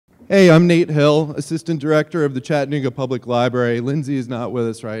Hey, I'm Nate Hill, Assistant Director of the Chattanooga Public Library. Lindsay is not with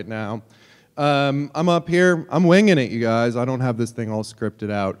us right now. I'm up here, I'm winging it, you guys. I don't have this thing all scripted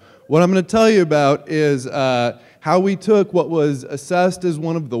out. What I'm going to tell you about is how we took what was assessed as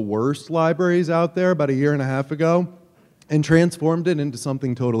one of the worst libraries out there about a year and a half ago and transformed it into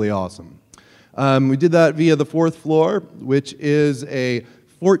something totally awesome. We did that via the 4th floor, which is a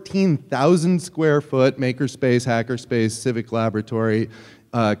 14,000 square foot makerspace, hackerspace, civic laboratory,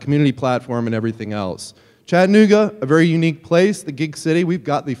 community platform, and everything else. Chattanooga, a very unique place, the gig city. We've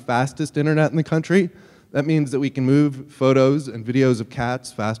got the fastest internet in the country. That means that we can move photos and videos of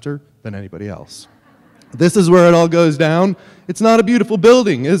cats faster than anybody else. This is where it all goes down. It's not a beautiful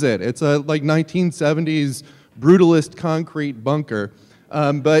building, is it? It's a like 1970s brutalist concrete bunker.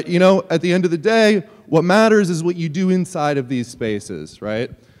 But you know, at the end of the day, what matters is what you do inside of these spaces, right?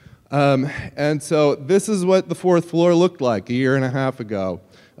 And so this is what the 4th floor looked like a year and a half ago.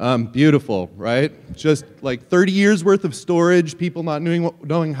 Beautiful, right? Just like 30 years worth of storage, people not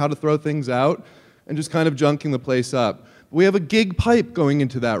knowing how to throw things out, and just kind of junking the place up. We have a gig pipe going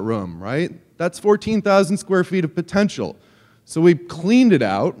into that room, right? That's 14,000 square feet of potential. So we cleaned it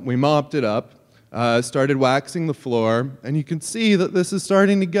out, we mopped it up, started waxing the floor, and you can see that this is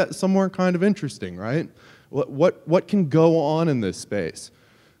starting to get somewhere kind of interesting, right? What can go on in this space?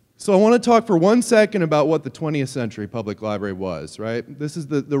 So I want to talk for 1 second about what the 20th century public library was, right? This is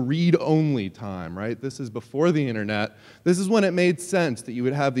the read-only time, right? This is before the internet. This is when it made sense that you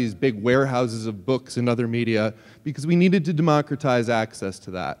would have these big warehouses of books and other media because we needed to democratize access to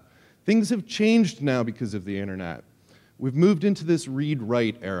that. Things have changed now because of the internet. We've moved into this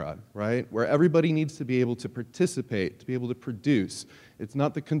read-write era, right? Where everybody needs to be able to participate, to be able to produce. It's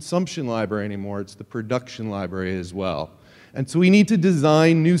not the consumption library anymore, it's the production library as well. And so we need to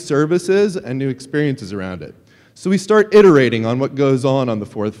design new services and new experiences around it. So we start iterating on what goes on the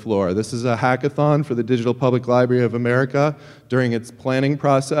 4th floor. This is a hackathon for the Digital Public Library of America during its planning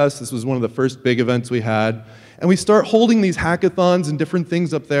process. This was one of the first big events we had. And we start holding these hackathons and different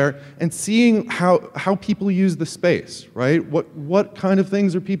things up there and seeing how people use the space, right? What kind of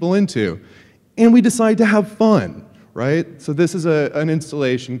things are people into? And we decide to have fun, right? So this is an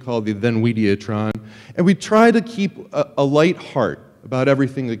installation called the Then-Weediatron. And we try to keep a light heart about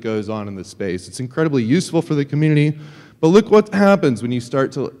everything that goes on in this space. It's incredibly useful for the community, but look what happens when you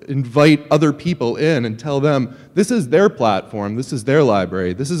start to invite other people in and tell them, this is their platform, this is their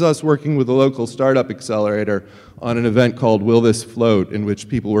library. This is us working with a local startup accelerator on an event called Will This Float, in which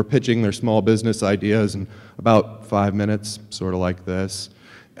people were pitching their small business ideas in about 5 minutes, sort of like this.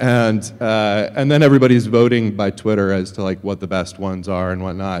 And then everybody's voting by Twitter as to like what the best ones are and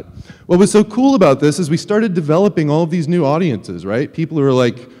whatnot. What was so cool about this is we started developing all of these new audiences, right? People who are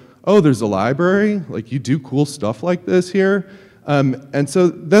like, oh, there's a library? Like, you do cool stuff like this here? And so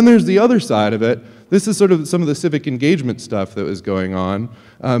then there's the other side of it. This is sort of some of the civic engagement stuff that was going on.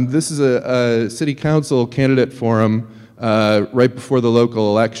 This is a city council candidate forum right before the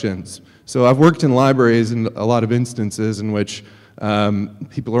local elections. So I've worked in libraries in a lot of instances in which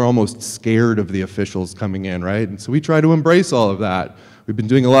people are almost scared of the officials coming in, right? And so we try to embrace all of that. We've been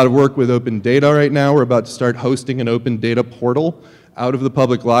doing a lot of work with open data right now. We're about to start hosting an open data portal out of the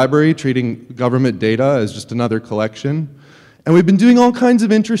public library, treating government data as just another collection. And we've been doing all kinds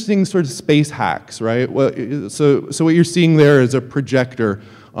of interesting sort of space hacks, right? So what you're seeing there is a projector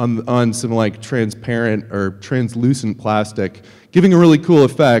on some like transparent or translucent plastic, giving a really cool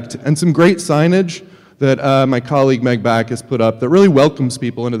effect, and some great signage that my colleague Meg Back has put up that really welcomes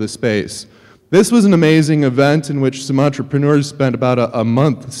people into the space. This was an amazing event in which some entrepreneurs spent about a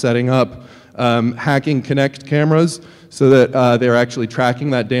month setting up hacking Kinect cameras so that they're actually tracking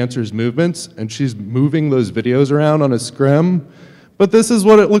that dancer's movements, and she's moving those videos around on a scrim. But this is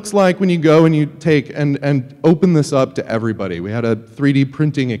what it looks like when you go and you take and open this up to everybody. We had a 3D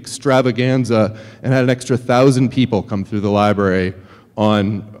printing extravaganza and had an extra 1,000 people come through the library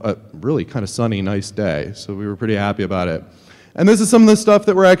on a really kind of sunny, nice day. So we were pretty happy about it. And this is some of the stuff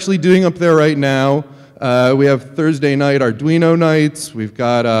that we're actually doing up there right now. We have Thursday night Arduino nights. We've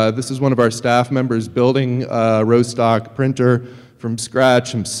got, this is one of our staff members building a row stock printer from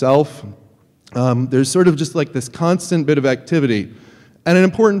scratch himself. There's sort of just like this constant bit of activity. And an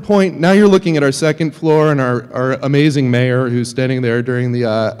important point, now you're looking at our 2nd floor and our amazing mayor who's standing there during the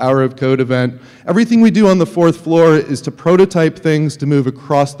Hour of Code event. Everything we do on the 4th floor is to prototype things to move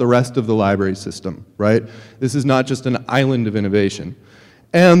across the rest of the library system, right? This is not just an island of innovation.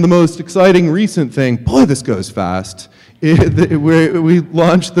 And the most exciting recent thing, boy, this goes fast, we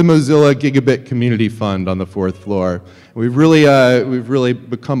launched the Mozilla Gigabit Community Fund on the 4th floor. We've really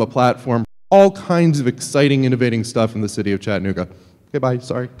become a platform for all kinds of exciting, innovating stuff in the city of Chattanooga. Okay, bye,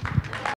 sorry.